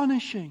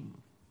astonishing.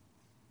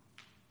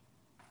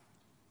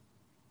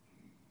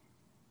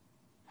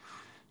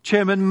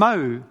 Chairman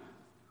Mao,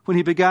 when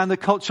he began the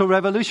Cultural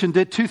Revolution,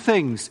 did two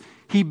things.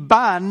 He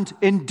banned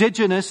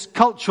indigenous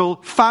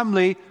cultural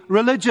family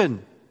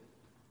religion.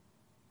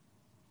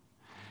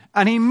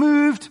 And he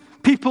moved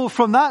people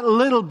from that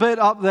little bit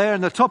up there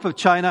in the top of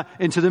China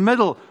into the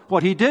middle.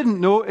 What he didn't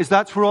know is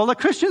that's where all the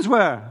Christians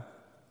were.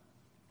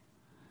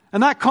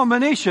 And that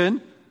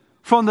combination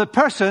from the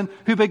person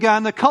who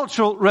began the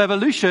Cultural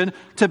Revolution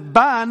to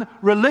ban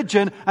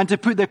religion and to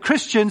put the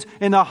Christians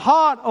in the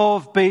heart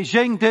of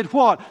Beijing did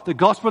what? The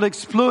gospel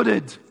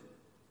exploded.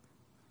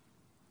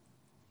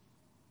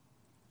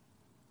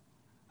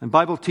 And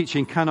Bible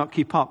teaching cannot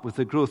keep up with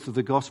the growth of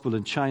the gospel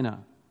in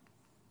China.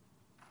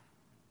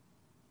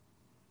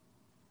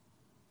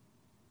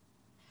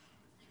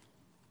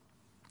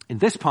 In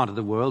this part of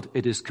the world,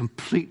 it is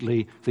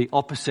completely the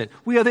opposite.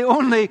 We are the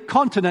only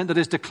continent that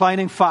is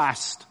declining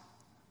fast.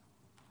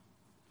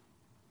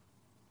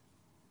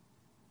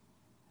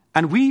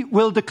 And we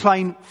will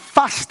decline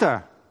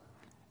faster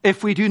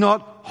if we do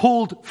not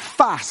hold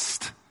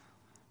fast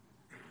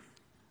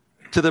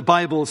to the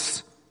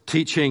Bible's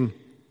teaching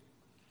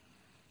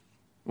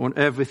on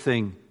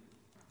everything,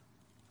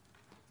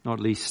 not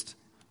least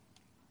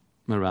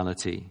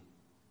morality.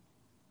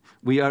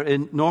 We are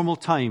in normal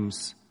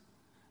times,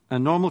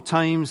 and normal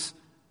times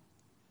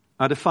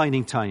are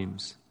defining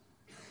times,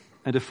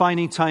 and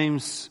defining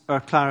times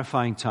are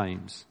clarifying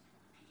times.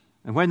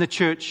 And when the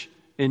church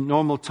in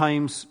normal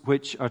times,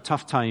 which are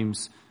tough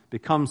times,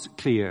 becomes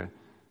clear,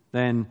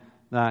 then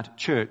that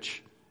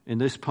church in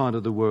this part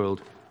of the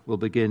world will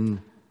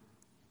begin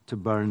to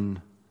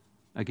burn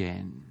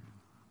again.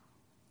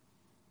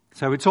 That's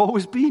how it's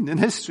always been in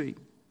history.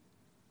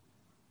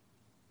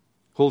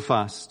 Hold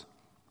fast.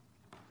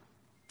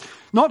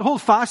 Not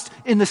hold fast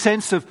in the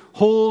sense of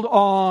hold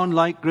on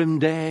like grim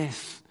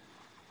death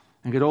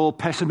and get all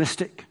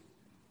pessimistic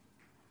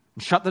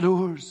and shut the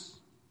doors.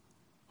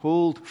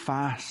 Hold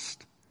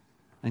fast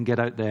and get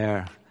out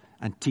there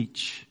and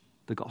teach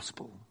the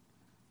gospel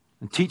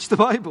and teach the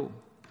Bible.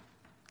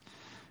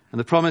 And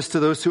the promise to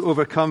those who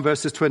overcome,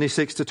 verses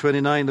 26 to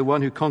 29, the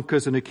one who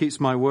conquers and who keeps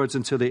my words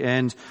until the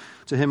end,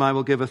 to him I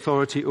will give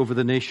authority over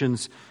the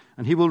nations,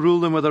 and he will rule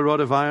them with a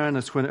rod of iron,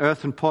 as when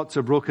earthen pots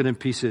are broken in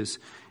pieces,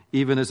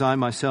 even as I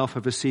myself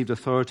have received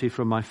authority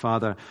from my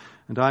Father.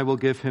 And I will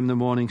give him the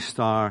morning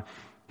star.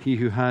 He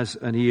who has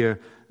an ear,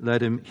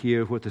 let him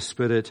hear what the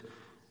Spirit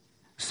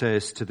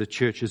says to the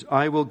churches.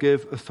 I will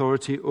give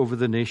authority over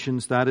the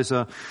nations. That is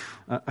a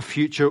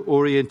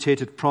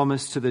future-orientated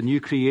promise to the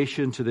new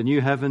creation, to the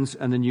new heavens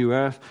and the new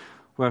earth,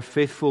 where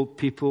faithful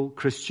people,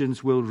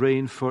 Christians, will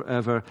reign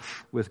forever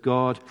with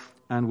God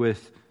and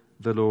with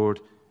the Lord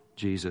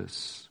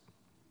Jesus.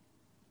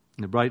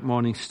 And the bright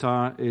morning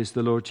star is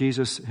the Lord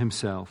Jesus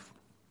himself.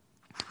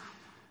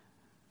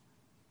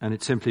 And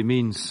it simply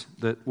means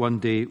that one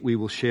day we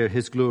will share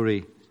his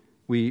glory.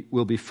 We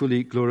will be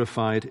fully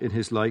glorified in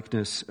his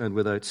likeness and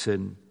without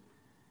sin.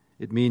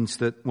 It means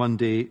that one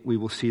day we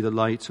will see the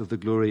light of the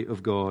glory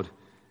of God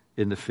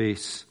in the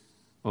face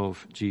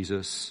of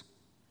Jesus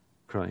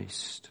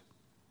Christ.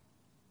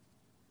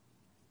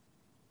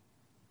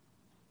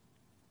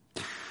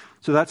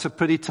 So that's a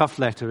pretty tough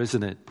letter,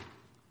 isn't it?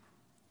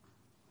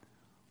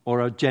 Or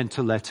a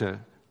gentle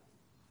letter,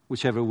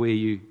 whichever way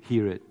you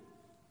hear it.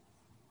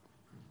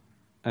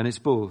 And it's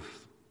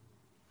both.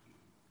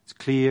 It's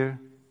clear,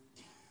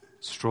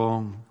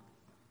 strong,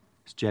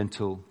 it's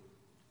gentle,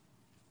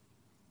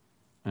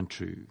 and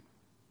true.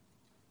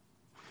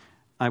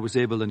 I was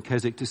able in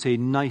Keswick to say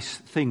nice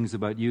things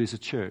about you as a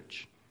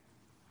church.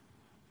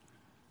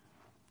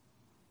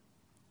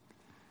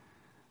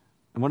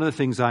 And one of the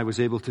things I was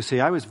able to say,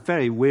 I was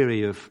very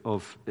wary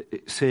of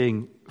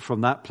saying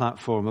from that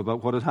platform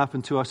about what had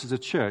happened to us as a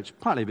church,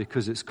 partly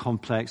because it's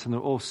complex and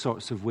there are all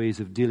sorts of ways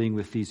of dealing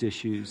with these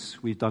issues.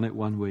 We've done it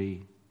one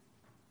way.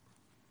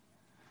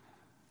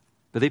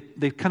 But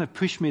they kind of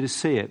pushed me to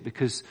say it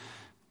because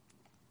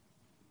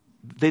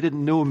they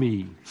didn't know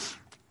me.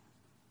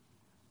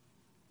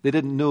 They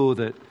didn't know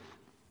that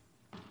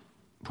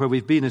where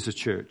we've been as a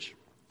church.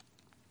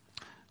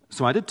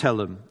 So I did tell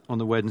them on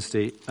the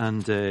Wednesday,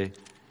 and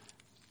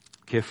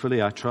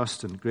carefully, I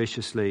trust, and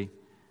graciously,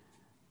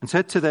 and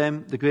said to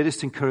them, the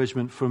greatest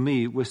encouragement for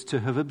me was to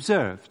have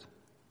observed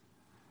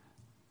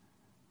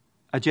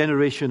a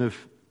generation of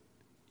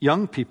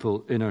young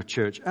people in our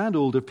church, and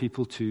older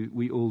people too,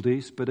 we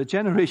oldies, but a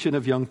generation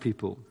of young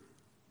people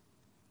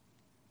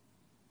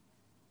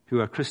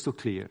who are crystal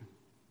clear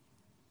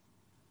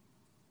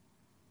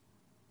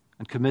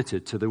and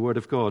committed to the Word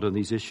of God on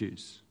these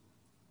issues.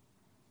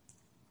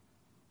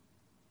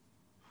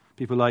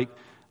 People like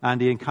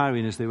Andy and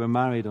Kyrene as they were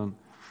married on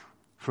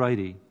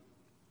Friday,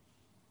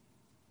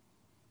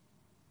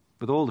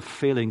 with all the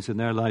failings in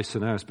their lives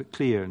and ours, but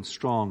clear and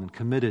strong and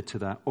committed to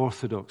that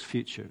orthodox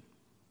future.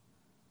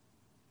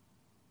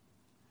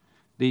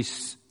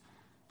 These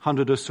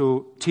 100 or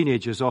so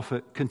teenagers off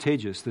at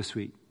Contagious this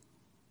week,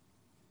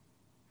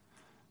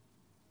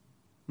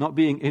 not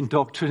being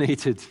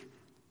indoctrinated,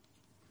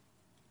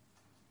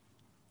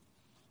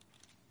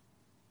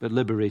 but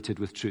liberated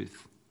with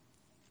truth.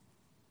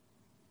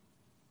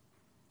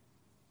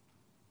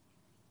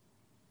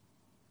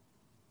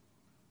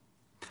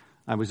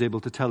 I was able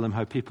to tell them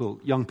how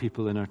young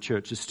people in our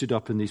church, have stood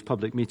up in these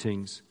public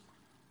meetings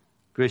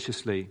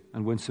graciously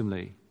and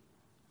winsomely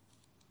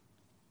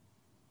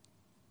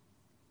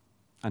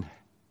and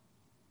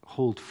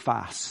hold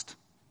fast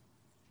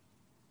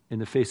in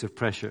the face of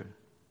pressure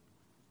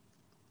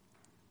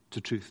to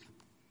truth.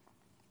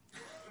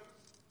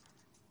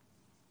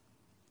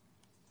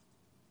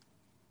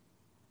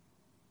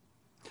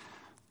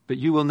 But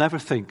you will never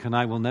think, and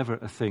I will never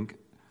think,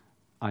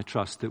 I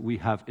trust, that we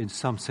have in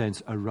some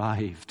sense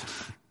arrived.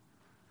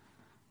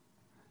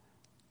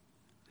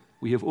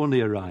 We have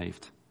only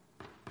arrived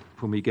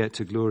when we get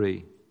to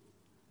glory.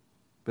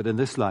 But in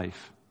this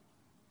life,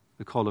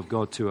 the call of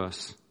God to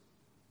us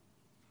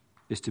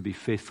is to be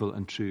faithful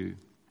and true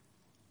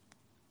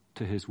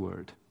to his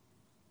word.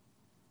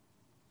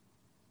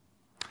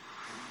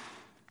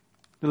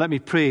 Now let me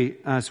pray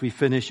as we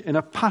finish in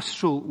a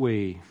pastoral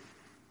way,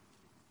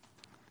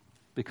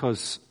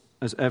 because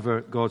as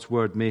ever, God's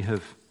word may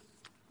have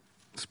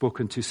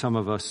spoken to some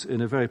of us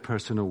in a very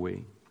personal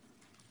way.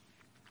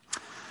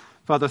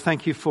 Father,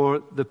 thank you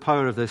for the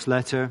power of this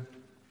letter.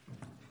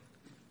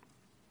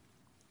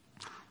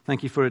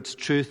 Thank you for its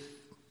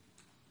truth,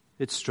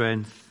 its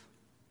strength,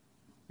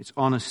 its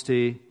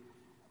honesty,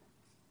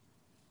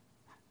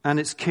 and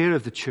its care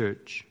of the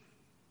church.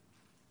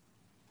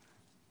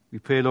 We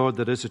pray, Lord,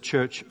 that as a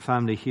church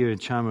family here in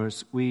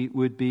Chalmers, we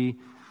would be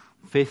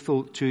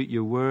faithful to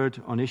your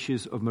word on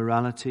issues of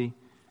morality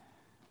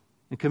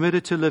and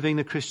committed to living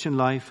the Christian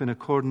life in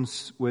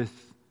accordance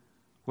with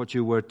what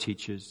your word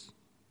teaches.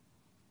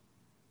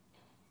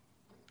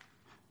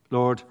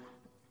 Lord,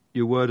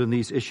 your word on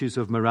these issues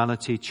of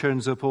morality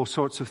churns up all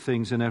sorts of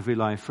things in every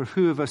life. For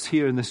who of us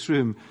here in this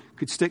room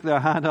could stick their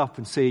hand up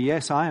and say,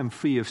 yes, I am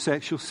free of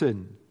sexual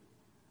sin?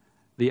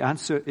 The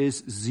answer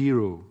is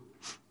 0.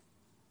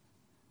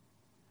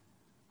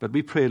 But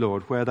we pray,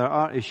 Lord, where there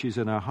are issues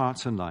in our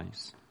hearts and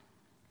lives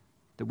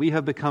that we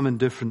have become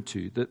indifferent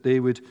to, that they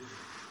would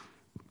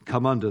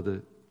come under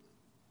the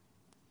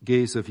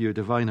gaze of your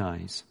divine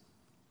eyes,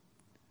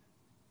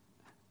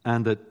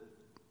 and that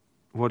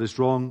what is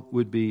wrong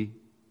would be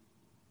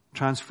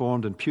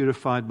transformed and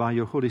purified by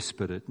your Holy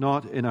Spirit,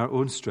 not in our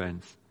own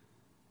strength,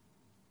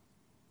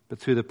 but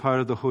through the power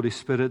of the Holy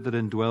Spirit that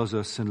indwells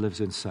us and lives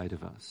inside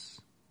of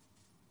us.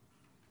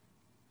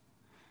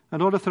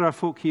 And Lord, if there are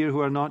folk here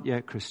who are not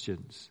yet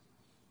Christians,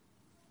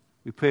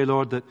 we pray,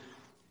 Lord, that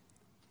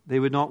they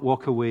would not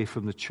walk away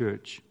from the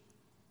church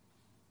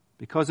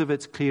because of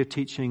its clear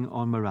teaching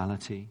on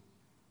morality,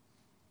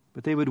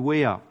 but they would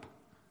weigh up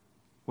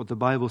what the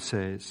Bible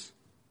says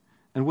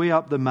and weigh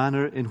up the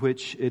manner in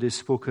which it is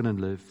spoken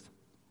and lived,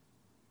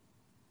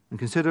 and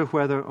consider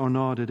whether or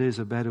not it is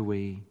a better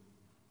way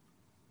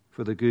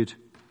for the good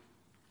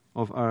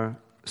of our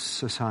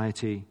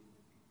society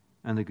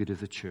and the good of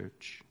the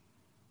church.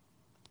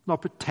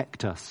 Lord,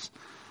 protect us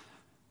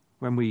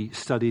when we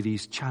study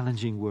these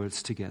challenging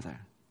words together.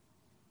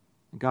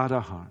 Guard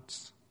our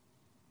hearts,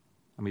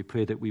 and we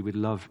pray that we would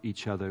love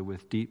each other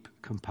with deep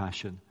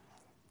compassion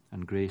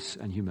and grace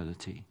and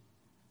humility.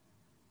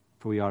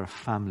 For we are a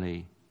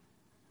family,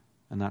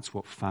 and that's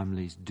what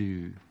families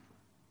do.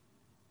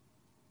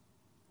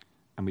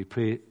 And we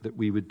pray that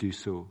we would do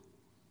so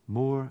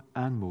more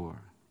and more,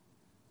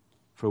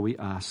 for we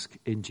ask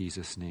in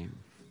Jesus' name.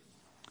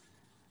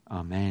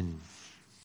 Amen.